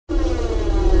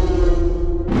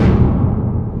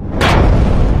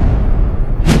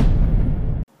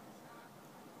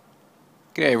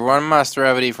G'day everyone,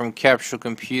 MasterAbbott from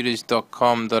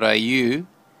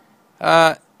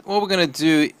capsulecomputers.com.au. What we're going to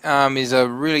do is a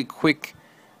really quick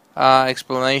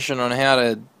explanation on how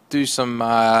to do some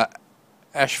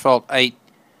Asphalt 8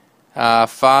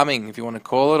 farming, if you want to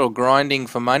call it, or grinding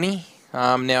for money.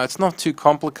 Now, it's not too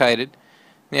complicated.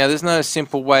 Now, there's no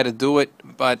simple way to do it,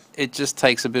 but it just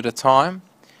takes a bit of time.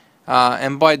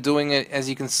 And by doing it, as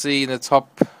you can see in the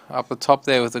top, up the top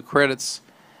there with the credits,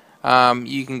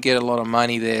 you can get a lot of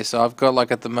money there. So I've got,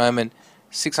 like, at the moment,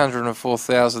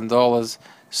 $604,000.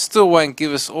 Still won't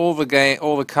give us all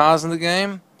the cars in the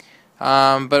game,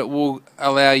 but it will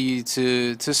allow you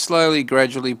to slowly,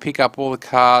 gradually pick up all the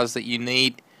cars that you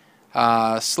need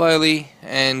slowly,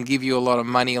 and give you a lot of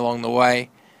money along the way,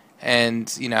 and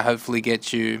hopefully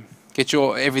get you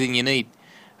everything you need.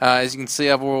 As you can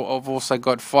see, I've also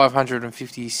got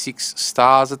 556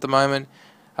 stars at the moment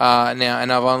now,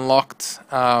 and I've unlocked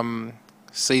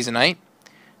Season 8,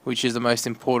 which is the most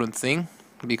important thing,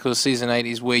 because Season 8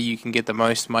 is where you can get the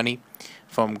most money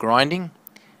from grinding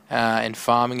and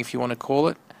farming, if you want to call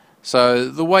it. So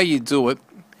the way you do it,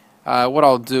 what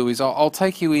I'll do is I'll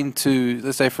take you into,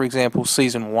 let's say for example,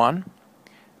 Season 1.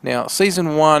 Now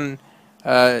Season 1,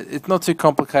 it's not too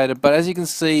complicated, but as you can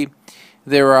see,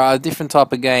 there are different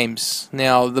type of games.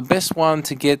 Now, the best one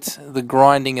to get the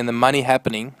grinding and the money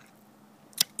happening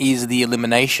is the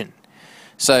elimination.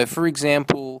 So, for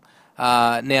example,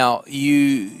 now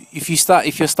if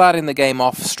you're starting the game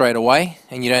off straight away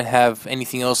and you don't have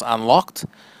anything else unlocked,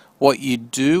 what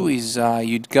you'd do is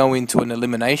you'd go into an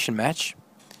elimination match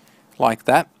like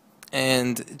that,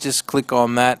 and just click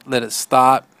on that, let it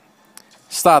start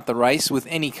the race with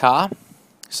any car.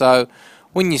 So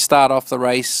when you start off the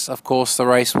race, of course the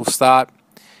race will start.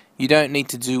 You don't need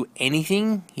to do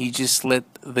anything, you just let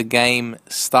the game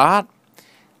start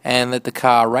and let the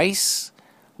car race.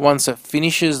 Once it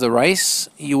finishes the race,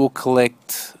 you will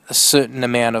collect a certain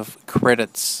amount of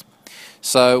credits.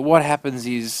 So what happens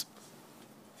is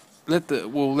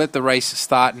we'll let the race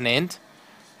start and end,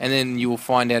 and then you will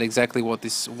find out exactly what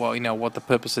the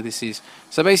purpose of this is.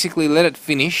 So basically, let it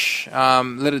finish,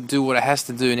 let it do what it has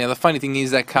to do. Now the funny thing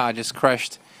is that car just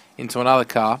crashed into another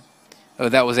car. Oh,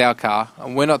 that was our car,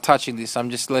 and we're not touching this. I'm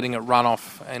just letting it run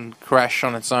off and crash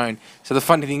on its own. So the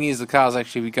funny thing is the car's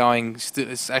actually going,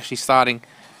 it's actually starting,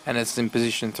 and it's in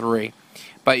position 3.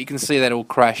 But you can see that it will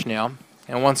crash now,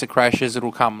 and once it crashes,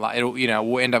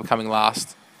 we'll end up coming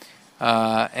last.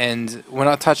 And we're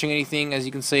not touching anything. As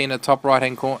you can see in the top right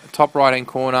hand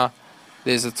corner,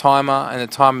 there's a timer, and the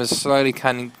timer is slowly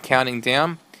counting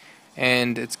down,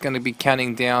 and it's going to be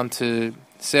counting down to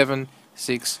 7,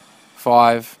 6,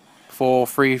 5, 4,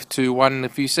 3, 2, 1 in a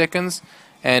few seconds,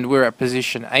 and we're at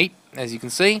position 8, as you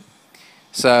can see.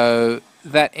 So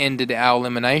that ended our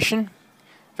elimination.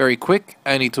 Very quick,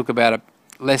 only took about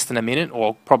less than a minute,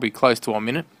 or probably close to a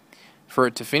minute, for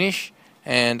it to finish.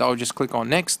 And I'll just click on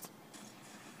next.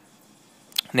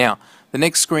 Now, the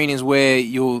next screen is where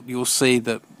you'll see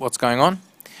what's going on.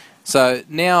 So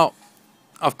now,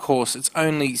 of course, it's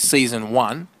only Season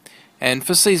 1, and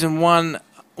for Season 1,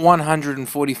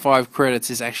 145 credits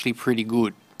is actually pretty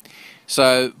good.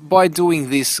 So by doing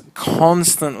this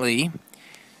constantly,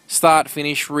 start,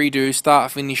 finish, redo,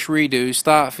 start, finish, redo,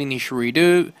 start, finish,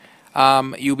 redo,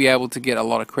 you'll be able to get a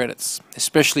lot of credits,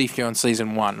 especially if you're on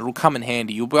Season 1. It'll come in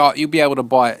handy. You'll be able to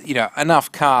buy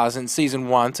enough cars in Season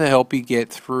 1 to help you get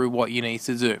through what you need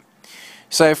to do.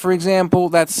 So for example,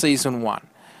 that's Season 1.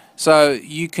 So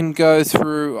you can go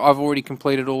through, I've already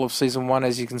completed all of Season 1,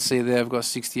 as you can see there. I've got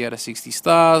 60 out of 60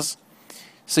 stars.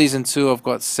 Season 2, I've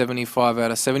got 75 out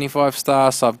of 75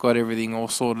 stars, so I've got everything all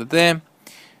sorted there.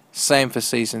 Same for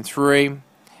Season 3,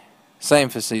 same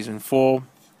for Season 4.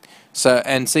 So,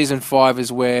 and Season 5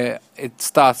 is where it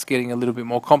starts getting a little bit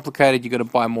more complicated. You've got to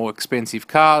buy more expensive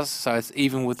cars, so it's,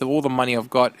 even with all the money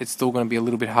I've got, it's still going to be a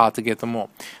little bit hard to get them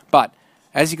all. But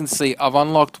as you can see, I've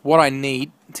unlocked what I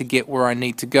need to get where I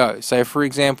need to go. So for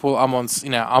example, I've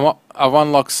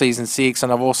unlocked Season 6,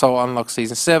 and I've also unlocked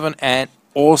Season 7, and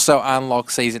also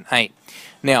unlocked Season 8.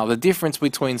 Now, the difference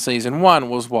between Season 1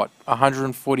 was what?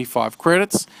 145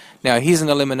 credits. Now, here's an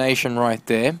elimination right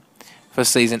there for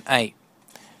Season 8.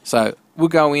 So, we'll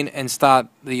go in and start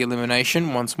the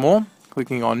elimination once more,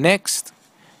 clicking on Next,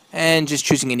 and just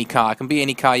choosing any car. It can be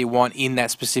any car you want in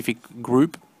that specific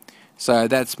group. So,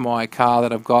 that's my car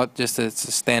that I've got, just it's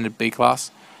a standard B class.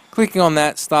 Clicking on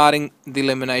that, starting the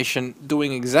elimination,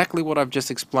 doing exactly what I've just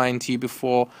explained to you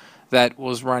before that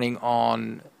was running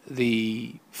on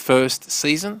the first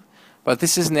season, but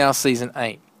this is now Season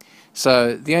 8.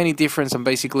 So the only difference, and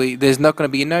basically there's not going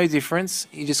to be no difference,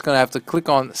 you're just going to have to click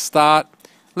on Start,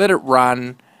 let it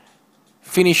run,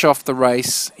 finish off the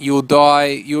race, you'll die.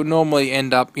 You'll normally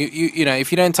end up, you know,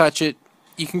 if you don't touch it,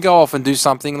 you can go off and do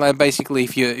something. Like basically,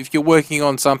 if you're working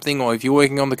on something, or if you're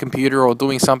working on the computer or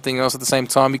doing something else at the same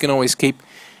time, you can always keep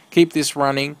this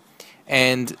running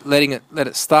and let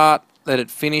it start, let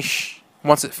it finish.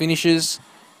 Once it finishes,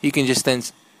 you can just then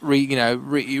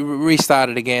restart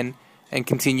it again and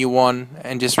continue on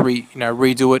and just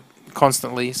redo it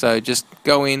constantly. So just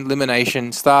go in,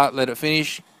 elimination, start, let it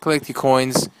finish, collect your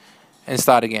coins, and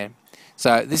start again.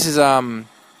 So this is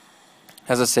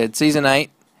as I said, season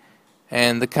 8,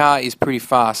 and the car is pretty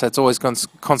fast. So it's always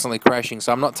constantly crashing.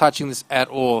 So I'm not touching this at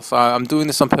all. So I'm doing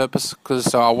this on purpose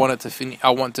because I want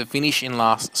to finish in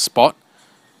last spot.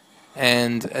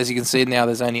 And as you can see now,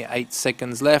 there's only 8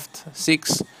 seconds left.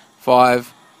 6,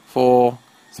 5, 4,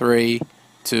 3,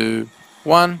 2,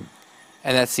 1,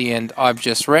 and that's the end. I've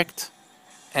just wrecked,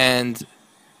 and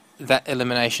that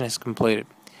elimination is completed.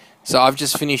 So I've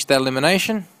just finished that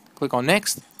elimination. Click on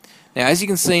next. Now, as you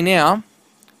can see now,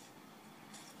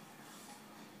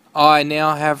 I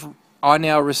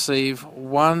now receive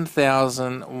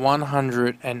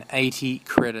 1,180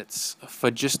 credits for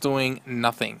just doing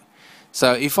nothing.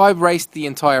 So if I raced the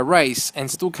entire race and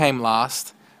still came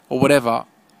last, or whatever,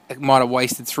 it might have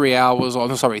wasted 3 hours,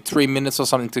 or 3 minutes or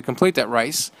something to complete that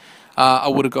race, I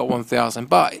would have got 1,000.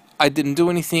 But I didn't do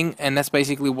anything, and that's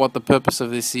basically what the purpose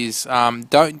of this is.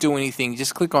 Don't do anything.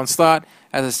 Just click on start.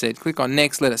 As I said, click on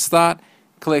next, let it start,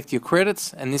 collect your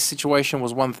credits, and this situation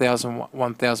was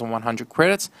 1,100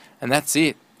 credits, and that's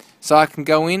it. So I can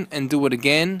go in and do it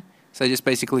again. So just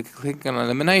basically clicking on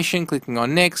elimination, clicking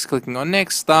on next,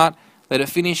 start, let it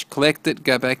finish, collect it,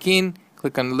 go back in,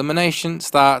 click on elimination,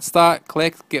 start,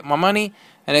 collect, get my money,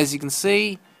 and as you can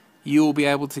see, you'll be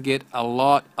able to get a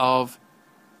lot of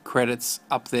credits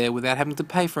up there without having to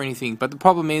pay for anything. But the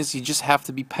problem is you just have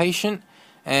to be patient,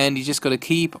 and you just got to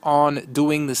keep on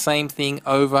doing the same thing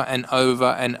over and over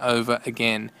and over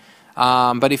again.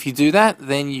 But if you do that,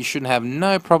 then you should have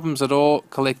no problems at all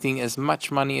collecting as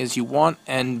much money as you want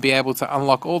and be able to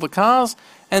unlock all the cars,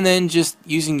 and then just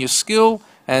using your skill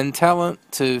and talent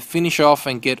to finish off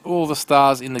and get all the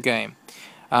stars in the game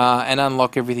and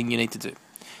unlock everything you need to do.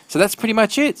 So that's pretty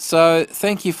much it. So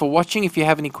thank you for watching. If you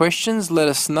have any questions, let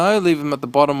us know. Leave them at the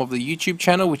bottom of the YouTube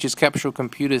channel, which is Capsule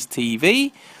Computers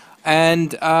TV.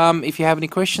 And if you have any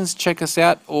questions, check us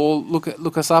out or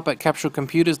look us up at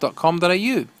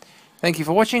capsulecomputers.com.au. Thank you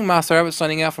for watching. MasterAbbott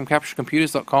signing out from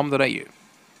capsulecomputers.com.au.